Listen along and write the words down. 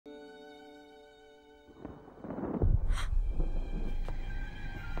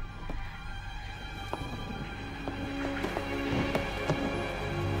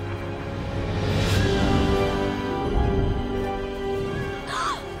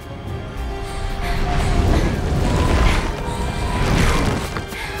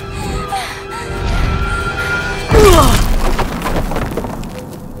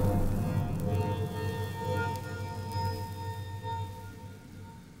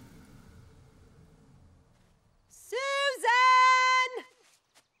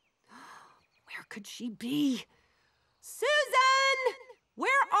could she be? Susan! Where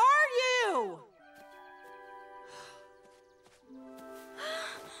are you?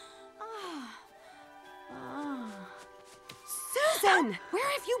 Susan! Where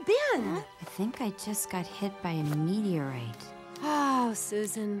have you been? I think I just got hit by a meteorite. Oh,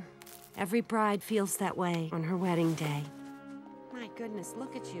 Susan. Every bride feels that way on her wedding day. My goodness,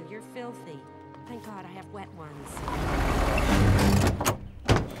 look at you. You're filthy. Thank God I have wet ones.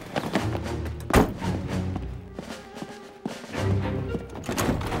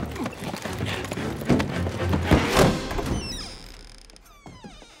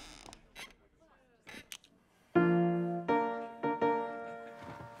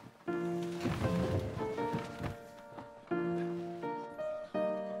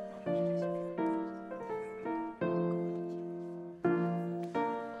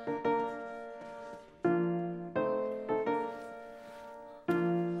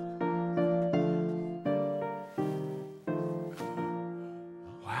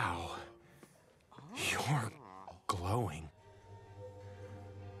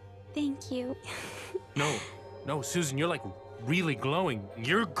 Thank you. No, Susan, you're like really glowing.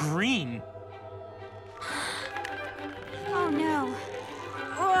 You're green. Oh no.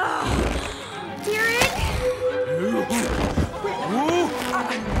 Derek!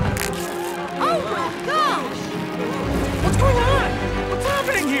 Oh my gosh! What's going on? What's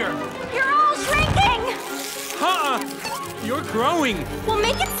happening here? You're all shrinking! You're growing. Well,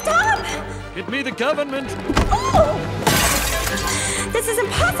 make it stop! Get me the government. Oh! This is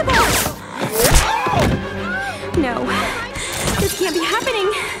impossible! No, this can't be happening.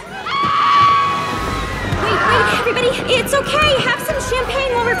 Wait, everybody, it's okay. Have some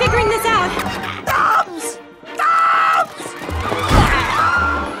champagne while we're figuring this out. Thumbs! Thumbs!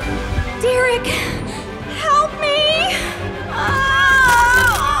 Derek, help me!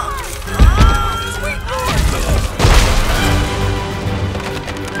 Sweet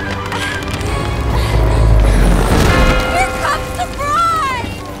Here comes the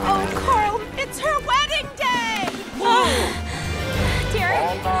bride! Oh, Carl, it's her wedding day!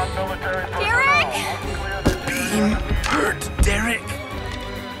 Derek? Being hurt, Derek.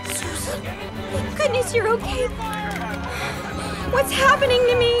 Susan. Thank goodness you're okay. What's happening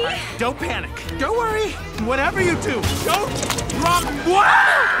to me? Don't panic. Don't worry. Whatever you do, don't drop.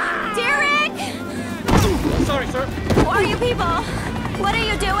 What? Derek! Sorry, sir. Who are you people? What are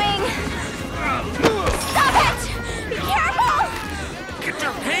you doing? Stop it! Be careful! Get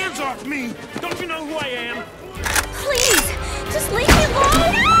your hands off me! Don't you know who I am? Please, just leave me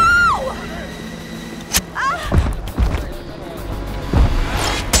alone! No!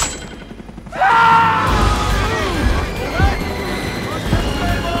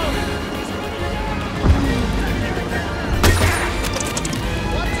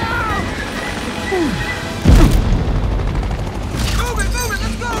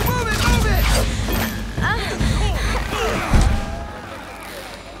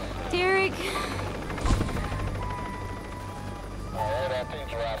 Derek. Alright, our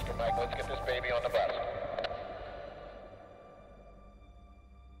teams are asking Mike, let's get this baby on the bus.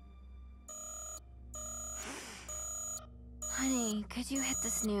 Honey, could you hit the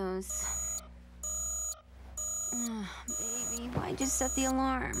snooze? Baby, why'd you set the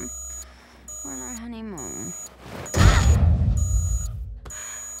alarm? We're on our honeymoon.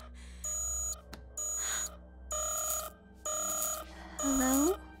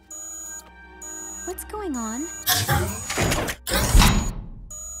 Hello? What's going on?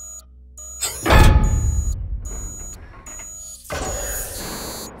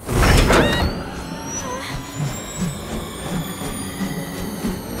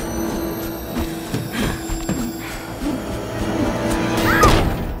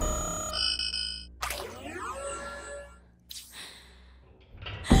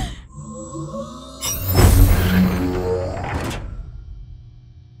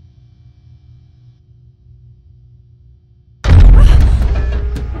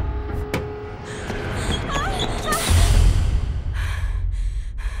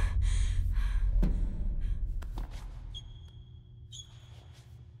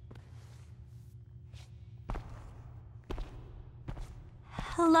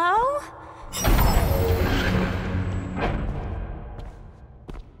 Hello? Is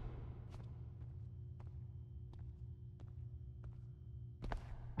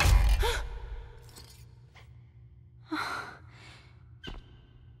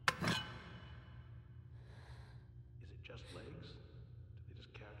it just legs? Did they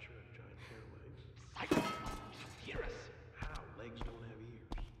just capture a giant pair of legs? Psycho! You hear us? How? Legs don't have ears.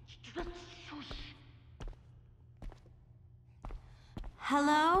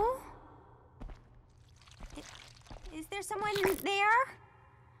 Hello? Is there someone there?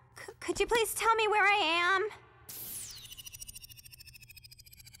 Could you please tell me where I am?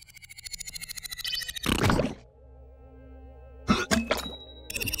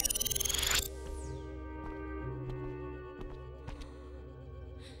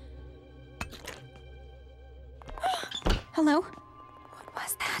 Hello? What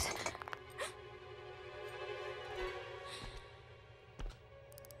was that?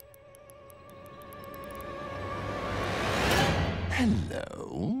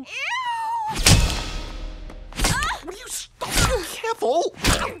 Hello? Ew! Will you stop? Careful!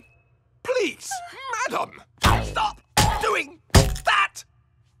 Please, madam! Stop doing that!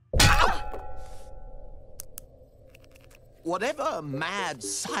 Whatever mad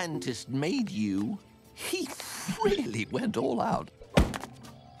scientist made you, he really went all out.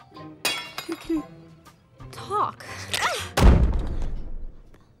 You can talk.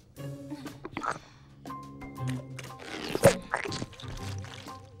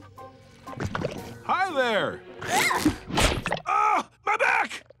 Hi there! Ah, my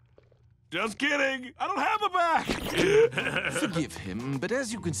back! Just kidding, I don't have a back! Forgive him, but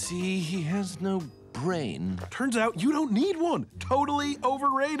as you can see, he has no brain. Turns out you don't need one. Totally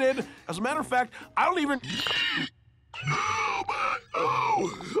overrated. As a matter of fact, I don't even...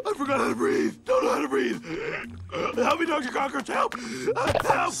 Oh, I forgot how to breathe. Don't know how to breathe. Help me, Dr. Cockroach, help!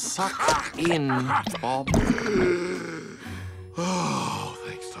 Help! Suck in, Bob. Oh,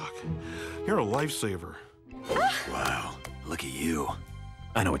 thanks, Doc. You're a lifesaver. Wow, look at you.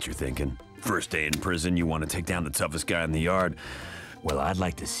 I know what you're thinking. First day in prison, you want to take down the toughest guy in the yard. Well, I'd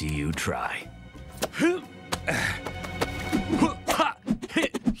like to see you try.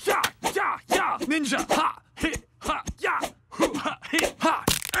 Ninja! Ha! Hit! Ha! Ya! Ha! Hit! Ha!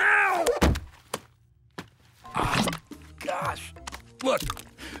 Ow! Oh, gosh! Look,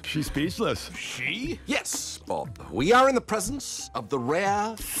 she's speechless. She? Yes, Bob. We are in the presence of the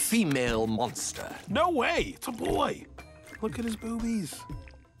rare female monster. No way. It's a boy. Look at his boobies.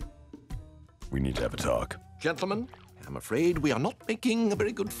 We need to have a talk. Gentlemen, I'm afraid we are not making a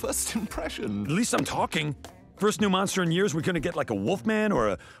very good first impression. At least I'm talking. First new monster in years, we're gonna get like a wolfman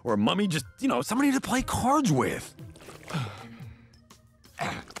or a mummy, just, you know, somebody to play cards with.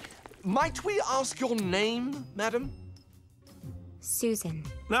 Might we ask your name, madam? Susan.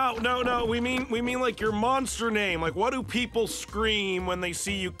 No. We mean like your monster name. Like, what do people scream when they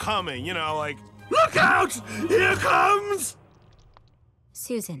see you coming? You know, like, look out! Here comes!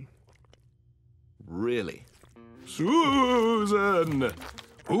 Susan. Really? Susan!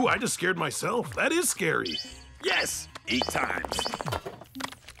 Ooh, I just scared myself. That is scary. Yes! Eat times!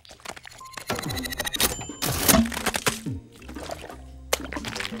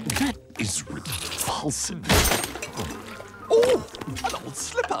 That is repulsive. Oh, an old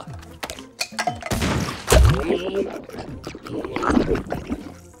slipper.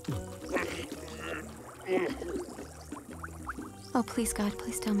 Oh, please, God,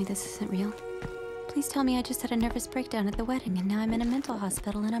 please tell me this isn't real. Please tell me I just had a nervous breakdown at the wedding and now I'm in a mental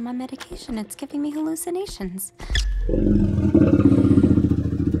hospital and I'm on medication. It's giving me hallucinations.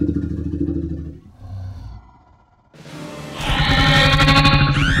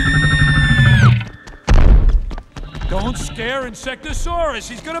 Don't scare Insectosaurus.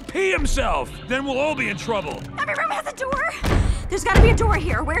 He's gonna pee himself. Then we'll all be in trouble. Every room has a door. There's gotta be a door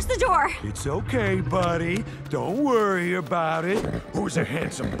here. Where's the door? It's okay, buddy. Don't worry about it. Who's a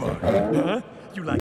handsome bud? Huh? You like